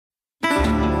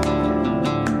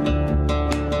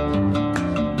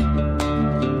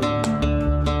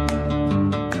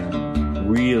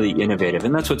innovative.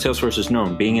 And that's what Salesforce is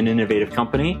known, being an innovative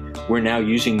company. We're now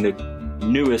using the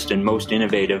newest and most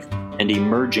innovative and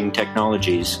emerging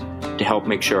technologies to help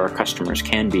make sure our customers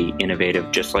can be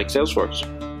innovative, just like Salesforce.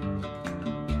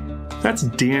 That's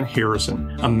Dan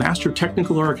Harrison, a master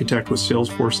technical architect with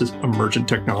Salesforce's Emergent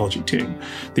Technology team.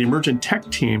 The Emergent Tech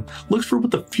team looks for what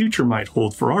the future might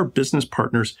hold for our business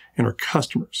partners and our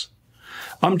customers.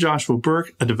 I'm Joshua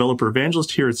Burke, a developer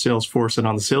evangelist here at Salesforce, and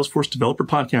on the Salesforce Developer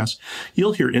Podcast,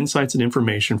 you'll hear insights and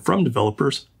information from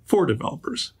developers for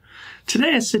developers.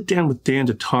 Today, I sit down with Dan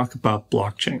to talk about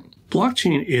blockchain.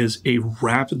 Blockchain is a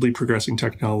rapidly progressing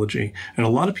technology, and a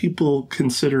lot of people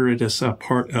consider it as a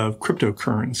part of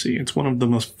cryptocurrency. It's one of the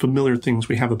most familiar things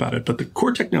we have about it, but the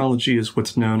core technology is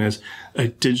what's known as a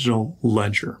digital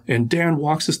ledger. And Dan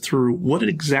walks us through what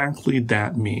exactly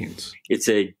that means. It's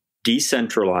a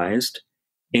decentralized,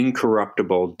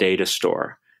 incorruptible data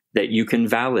store that you can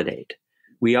validate.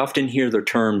 We often hear the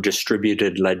term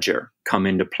distributed ledger come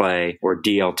into play, or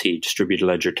DLT, distributed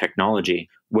ledger technology,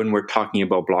 when we're talking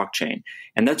about blockchain.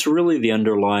 And that's really the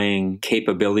underlying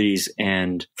capabilities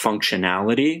and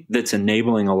functionality that's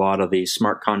enabling a lot of these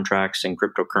smart contracts and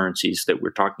cryptocurrencies that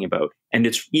we're talking about. And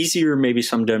it's easier maybe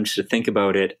sometimes to think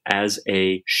about it as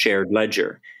a shared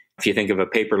ledger. If you think of a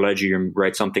paper ledger, you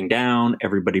write something down,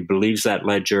 everybody believes that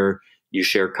ledger, you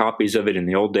share copies of it in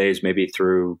the old days, maybe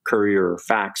through courier or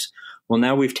fax. Well,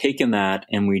 now we've taken that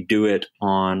and we do it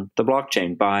on the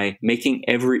blockchain by making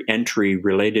every entry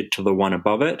related to the one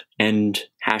above it and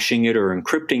hashing it or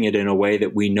encrypting it in a way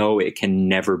that we know it can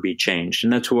never be changed.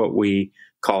 And that's what we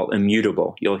call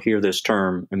immutable. You'll hear this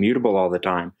term immutable all the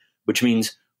time, which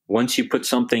means once you put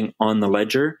something on the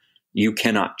ledger, you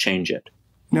cannot change it.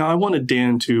 Now, I wanted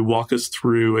Dan to walk us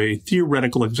through a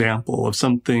theoretical example of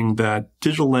something that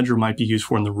digital ledger might be used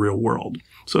for in the real world.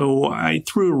 So I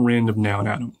threw a random noun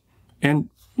at him. And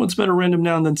what's better random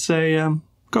noun than, say,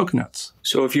 coconuts?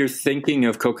 So if you're thinking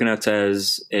of coconuts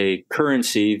as a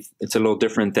currency, it's a little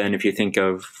different than if you think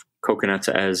of coconuts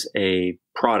as a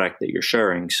product that you're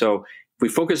sharing. So if we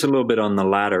focus a little bit on the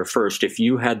latter first, if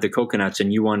you had the coconuts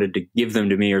and you wanted to give them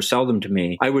to me or sell them to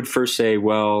me, I would first say,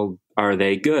 well, are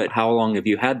they good? How long have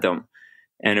you had them?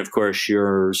 And of course,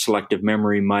 your selective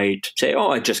memory might say,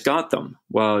 oh, I just got them.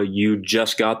 Well, you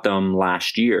just got them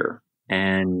last year.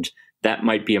 And that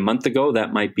might be a month ago.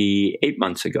 That might be 8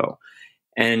 months ago.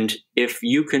 And if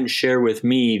you can share with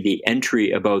me the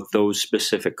entry about those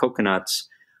specific coconuts,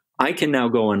 I can now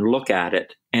go and look at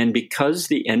it. And because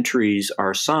the entries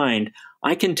are signed,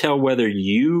 I can tell whether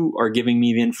you are giving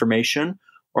me the information,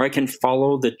 or I can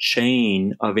follow the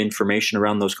chain of information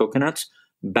around those coconuts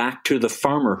back to the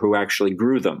farmer who actually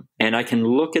grew them. And I can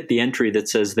look at the entry that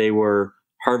says they were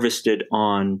harvested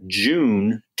on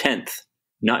June 10th.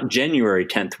 Not January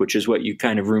 10th, which is what you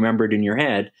kind of remembered in your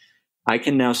head. I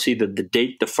can now see that the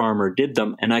date the farmer did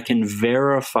them, and I can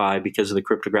verify, because of the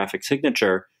cryptographic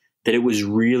signature, that it was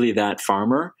really that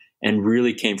farmer and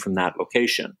really came from that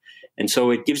location. And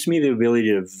so it gives me the ability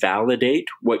to validate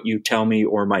what you tell me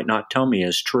or might not tell me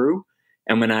is true.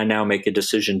 And when I now make a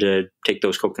decision to take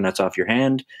those coconuts off your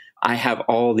hand, I have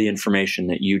all the information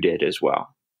that you did as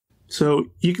well. So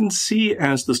you can see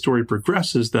as the story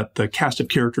progresses that the cast of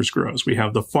characters grows. We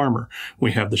have the farmer,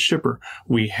 we have the shipper,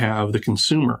 we have the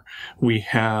consumer, we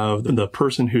have the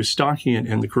person who's stocking it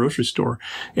in the grocery store.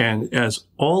 And as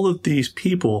all of these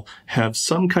people have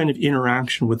some kind of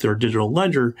interaction with their digital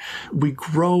ledger, we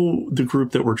grow the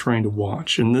group that we're trying to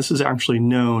watch. And this is actually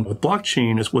known with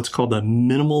blockchain as what's called a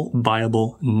minimal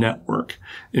viable network.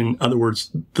 In other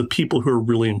words, the people who are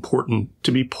really important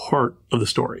to be part of the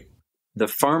story. The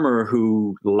farmer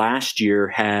who last year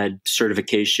had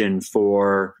certification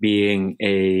for being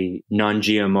a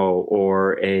non-GMO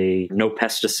or a no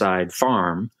pesticide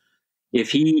farm,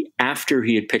 if he, after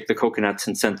he had picked the coconuts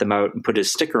and sent them out and put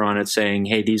his sticker on it saying,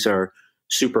 hey, these are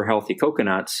super healthy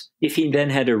coconuts, if he then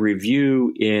had a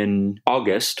review in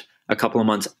August, a couple of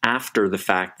months after the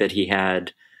fact that he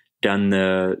had done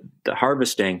the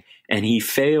harvesting, and he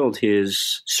failed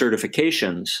his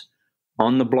certifications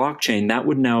on the blockchain, that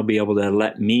would now be able to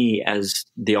let me, as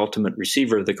the ultimate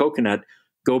receiver of the coconut,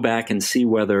 go back and see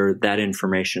whether that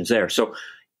information is there. So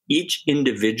each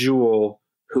individual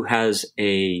who has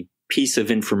a piece of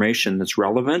information that's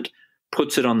relevant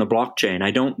puts it on the blockchain.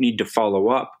 I don't need to follow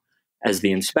up as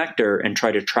the inspector and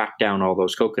try to track down all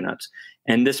those coconuts.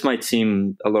 And this might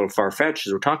seem a little far-fetched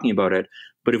as we're talking about it,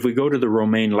 but if we go to the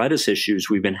romaine lettuce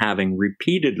issues we've been having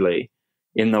repeatedly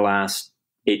in the last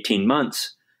 18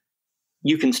 months,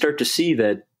 you can start to see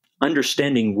that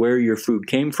understanding where your food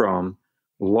came from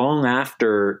long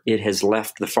after it has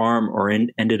left the farm or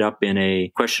ended up in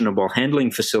a questionable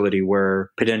handling facility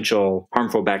where potential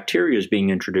harmful bacteria is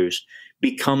being introduced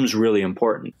becomes really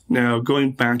important. Now,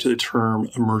 going back to the term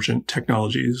emergent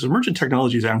technologies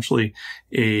is actually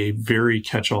a very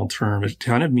catch-all term. It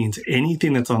kind of means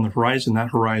anything that's on the horizon. That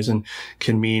horizon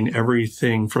can mean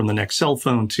everything from the next cell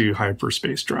phone to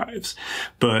hyperspace drives.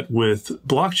 But with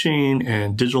blockchain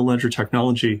and digital ledger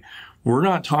technology, we're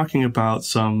not talking about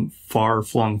some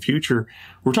far-flung future.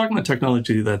 We're talking about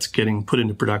technology that's getting put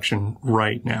into production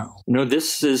right now.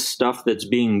 This is stuff that's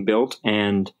being built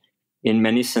and in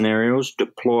many scenarios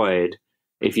deployed.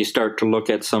 If you start to look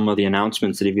at some of the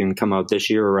announcements that have even come out this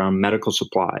year around medical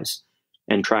supplies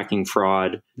and tracking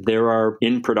fraud, there are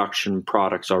in production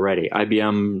products already.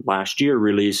 IBM last year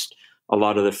released a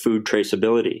lot of the food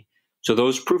traceability. So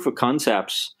those proof of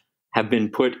concepts have been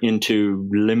put into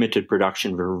limited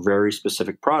production for very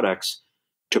specific products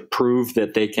to prove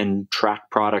that they can track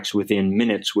products within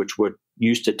minutes, which would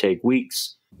used to take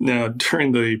weeks. Now,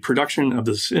 during the production of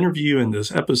this interview and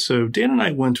this episode, Dan and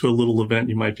I went to a little event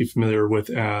you might be familiar with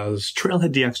as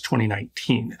Trailhead DX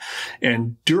 2019.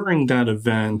 And during that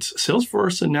event,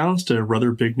 Salesforce announced a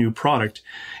rather big new product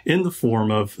in the form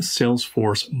of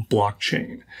Salesforce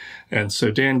Blockchain. And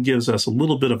so Dan gives us a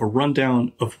little bit of a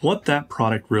rundown of what that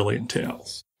product really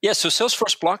entails. Yeah, so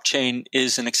Salesforce Blockchain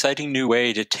is an exciting new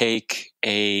way to take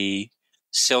a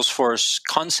Salesforce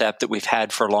concept that we've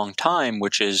had for a long time,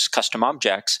 which is custom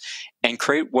objects, and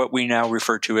create what we now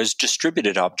refer to as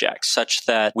distributed objects, such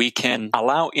that we can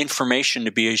allow information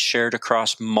to be shared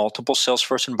across multiple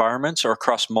Salesforce environments or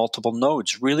across multiple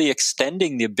nodes, really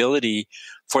extending the ability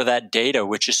for that data,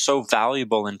 which is so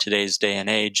valuable in today's day and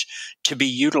age, to be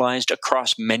utilized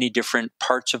across many different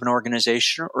parts of an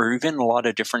organization or even a lot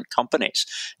of different companies.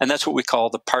 And that's what we call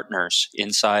the partners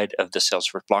inside of the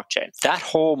Salesforce blockchain. That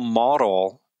whole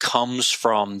model comes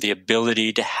from the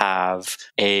ability to have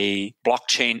a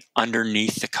blockchain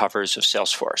underneath the covers of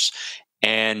Salesforce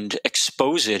and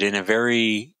expose it in a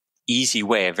very easy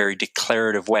way, a very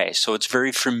declarative way. So it's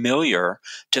very familiar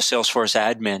to Salesforce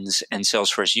admins and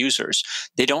Salesforce users.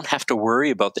 They don't have to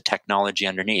worry about the technology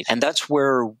underneath. And that's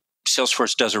where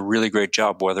Salesforce does a really great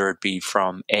job, whether it be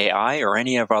from AI or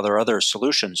any of our other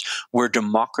solutions. We're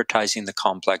democratizing the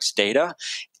complex data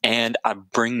and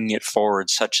bringing it forward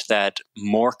such that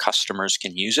more customers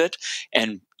can use it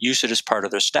and use it as part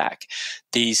of their stack.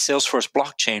 The Salesforce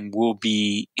blockchain will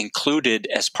be included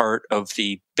as part of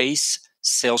the base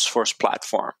Salesforce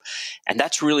platform. And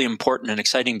that's really important and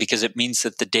exciting because it means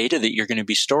that the data that you're going to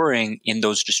be storing in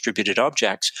those distributed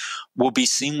objects will be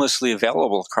seamlessly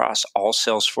available across all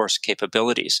Salesforce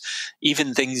capabilities,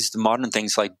 even things, the modern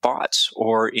things like bots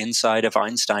or inside of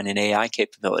Einstein and AI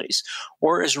capabilities,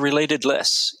 or as related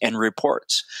lists and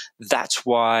reports. That's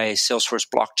why Salesforce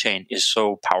blockchain is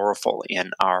so powerful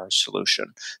in our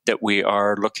solution that we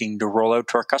are looking to roll out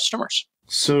to our customers.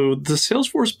 So the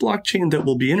Salesforce blockchain that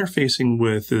we'll be interfacing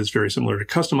with is very similar to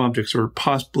custom objects or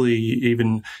possibly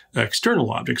even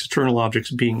external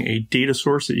objects being a data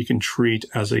source that you can treat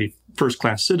as a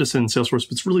first-class citizen in Salesforce,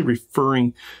 but it's really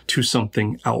referring to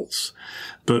something else.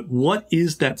 But what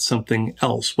is that something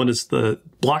else? What is the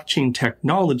blockchain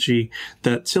technology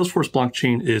that Salesforce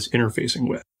blockchain is interfacing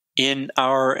with? In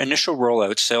our initial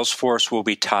rollout, Salesforce will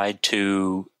be tied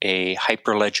to a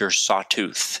Hyperledger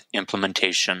Sawtooth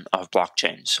implementation of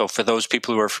blockchain. So for those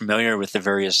people who are familiar with the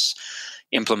various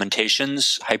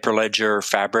implementations, Hyperledger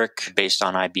Fabric based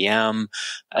on IBM,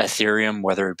 Ethereum,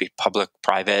 whether it be public,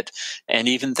 private, and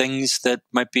even things that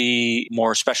might be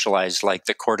more specialized like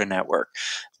the Corda network.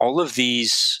 All of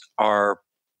these are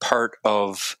part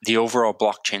of the overall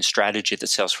blockchain strategy that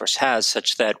Salesforce has,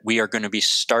 such that we are going to be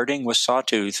starting with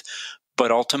Sawtooth,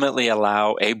 but ultimately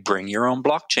allow a bring your own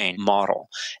blockchain model.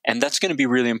 And that's going to be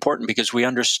really important because we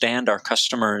understand our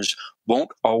customers won't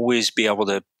always be able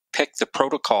to pick the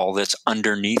protocol that's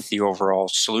underneath the overall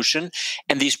solution.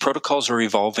 And these protocols are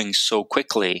evolving so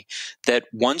quickly that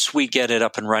once we get it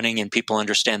up and running and people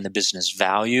understand the business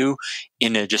value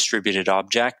in a distributed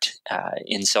object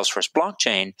in Salesforce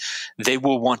blockchain, they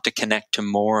will want to connect to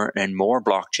more and more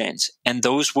blockchains. And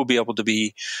those will be able to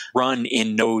be run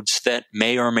in nodes that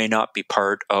may or may not be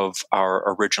part of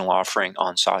our original offering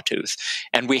on Sawtooth.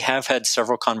 And we have had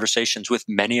several conversations with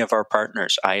many of our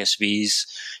partners, ISVs,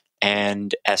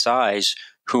 and SIs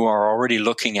who are already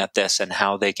looking at this and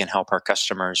how they can help our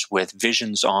customers with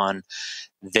visions on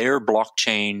their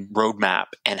blockchain roadmap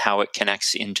and how it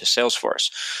connects into Salesforce.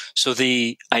 So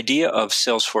the idea of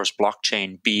Salesforce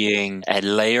blockchain being a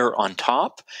layer on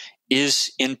top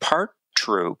is in part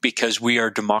true because we are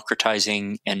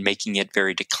democratizing and making it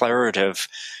very declarative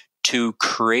to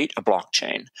create a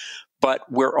blockchain, but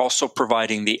we're also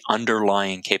providing the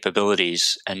underlying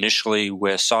capabilities initially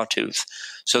with Sawtooth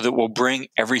so that we'll bring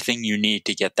everything you need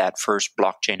to get that first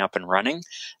blockchain up and running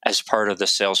as part of the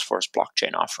Salesforce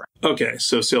blockchain offering. Okay,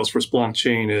 so Salesforce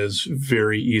Blockchain is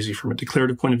very easy from a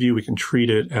declarative point of view. We can treat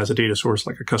it as a data source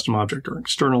like a custom object or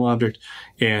external object,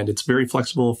 and it's very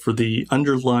flexible for the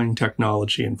underlying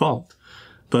technology involved.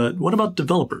 But what about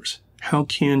developers? How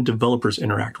can developers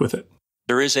interact with it?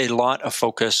 There is a lot of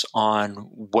focus on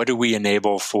what do we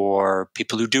enable for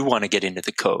people who do want to get into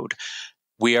the code.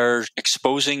 We are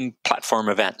exposing platform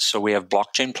events. So we have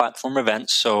blockchain platform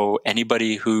events. So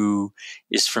anybody who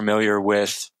is familiar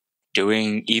with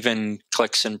doing even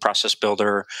clicks in Process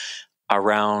Builder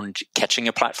around catching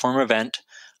a platform event,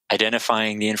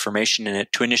 identifying the information in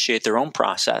it to initiate their own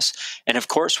process. And of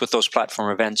course, with those platform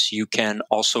events, you can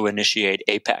also initiate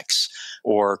Apex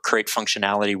or create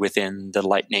functionality within the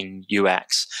Lightning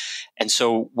UX. And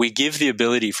so we give the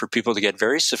ability for people to get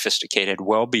very sophisticated,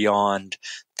 well beyond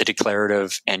the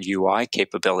declarative and UI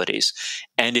capabilities.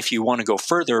 And if you want to go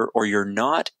further or you're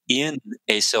not in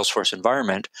a Salesforce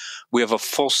environment, we have a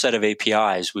full set of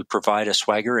APIs. We provide a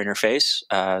Swagger interface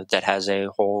that has a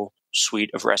whole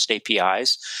suite of REST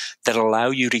APIs that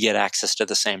allow you to get access to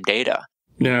the same data.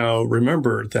 Now,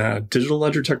 remember that digital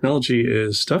ledger technology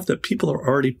is stuff that people are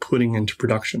already putting into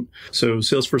production. So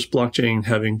Salesforce Blockchain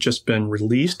having just been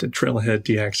released at Trailhead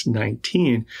DX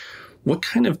 19, what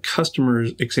kind of customer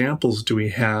examples do we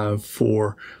have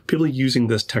for people using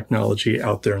this technology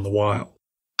out there in the wild?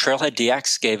 Trailhead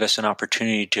DX gave us an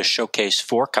opportunity to showcase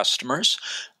 4 customers.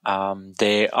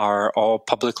 They are all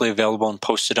publicly available and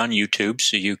posted on YouTube,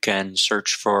 so you can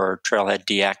search for Trailhead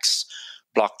DX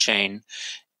blockchain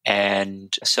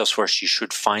and Salesforce. You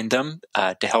should find them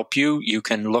to help you. You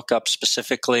can look up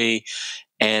specifically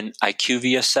an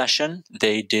IQVIA session.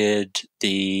 They did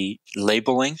the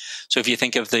labeling. So if you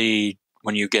think of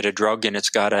when you get a drug and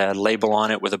it's got a label on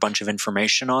it with a bunch of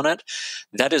information on it,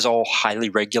 that is all highly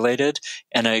regulated.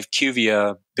 And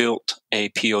IQVIA built a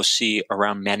POC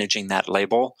around managing that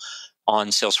label on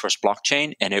Salesforce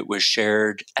Blockchain, and it was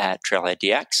shared at Trailhead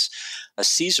DX.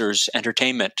 Caesars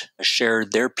Entertainment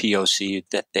shared their POC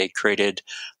that they created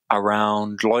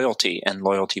around loyalty and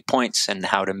loyalty points and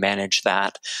how to manage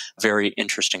that. Very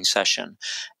interesting session.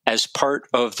 As part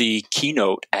of the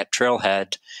keynote at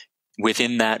Trailhead,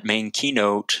 within that main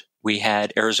keynote, we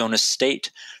had Arizona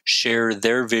State share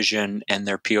their vision and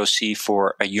their POC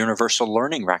for a universal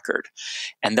learning record.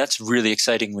 And that's really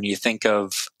exciting when you think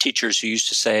of teachers who used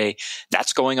to say,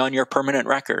 that's going on your permanent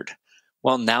record.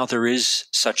 Well, now there is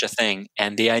such a thing.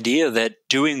 And the idea that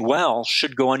doing well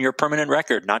should go on your permanent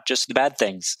record, not just the bad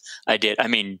things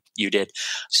you did.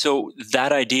 So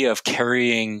that idea of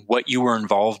carrying what you were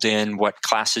involved in, what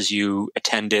classes you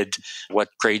attended, what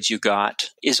grades you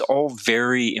got is all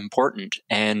very important.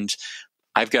 And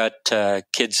I've got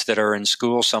kids that are in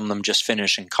school, some of them just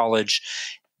finished in college,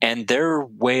 and their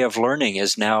way of learning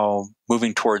is now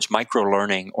moving towards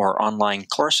micro-learning or online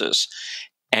courses.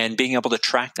 And being able to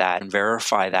track that and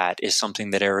verify that is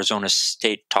something that Arizona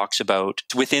State talks about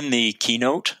within the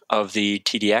keynote of the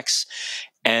TDX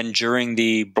and during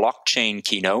the blockchain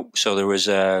keynote. So there was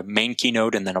a main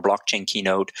keynote and then a blockchain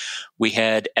keynote. We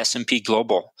had S&P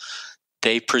Global.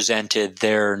 They presented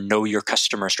their Know Your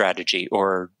Customer strategy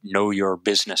or Know Your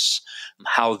Business,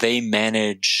 how they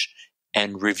manage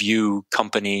and review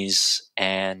companies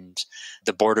and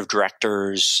the board of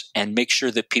directors and make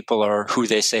sure that people are who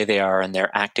they say they are and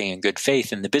they're acting in good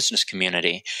faith in the business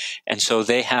community. And so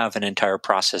they have an entire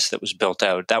process that was built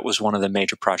out. That was one of the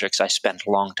major projects I spent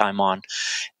a long time on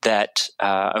that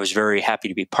I was very happy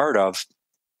to be part of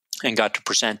and got to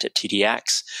present at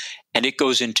TDX. And it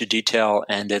goes into detail,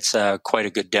 and it's quite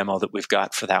a good demo that we've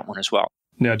got for that one as well.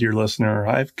 Now, dear listener,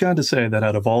 I've got to say that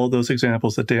out of all of those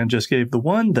examples that Dan just gave, the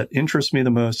one that interests me the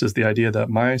most is the idea that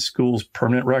my school's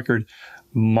permanent record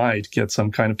might get some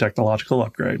kind of technological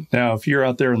upgrade. Now, if you're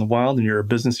out there in the wild and you're a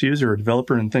business user or a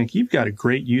developer and think you've got a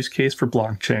great use case for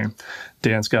blockchain,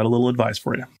 Dan's got a little advice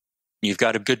for you. You've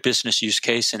got a good business use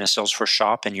case in a Salesforce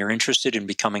shop and you're interested in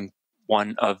becoming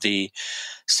one of the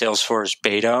Salesforce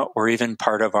beta or even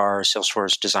part of our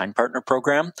Salesforce Design Partner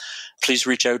program, please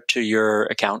reach out to your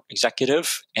account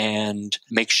executive and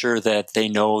make sure that they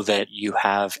know that you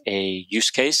have a use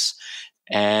case.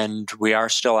 And we are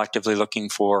still actively looking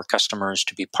for customers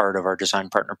to be part of our Design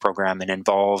Partner program and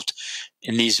involved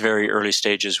in these very early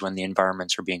stages when the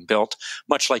environments are being built,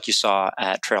 much like you saw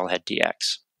at Trailhead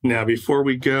DX. Now, before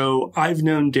we go, I've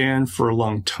known Dan for a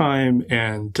long time,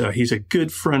 and he's a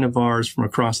good friend of ours from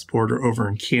across the border over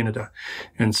in Canada.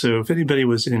 And so if anybody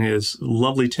was in his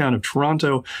lovely town of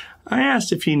Toronto, I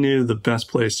asked if he knew the best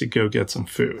place to go get some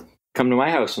food. Come to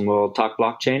my house and we'll talk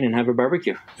blockchain and have a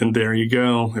barbecue. And there you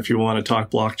go. If you want to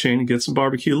talk blockchain and get some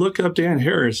barbecue, look up Dan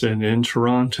Harrison in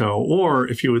Toronto. Or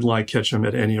if you would like, catch him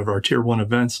at any of our Tier 1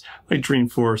 events like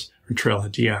Dreamforce or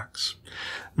Trailhead DX.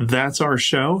 That's our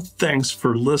show. Thanks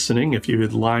for listening. If you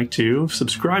would like to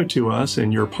subscribe to us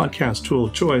in your podcast tool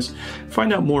of choice,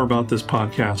 find out more about this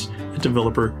podcast at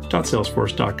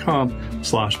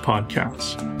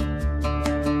developer.salesforce.com/podcasts.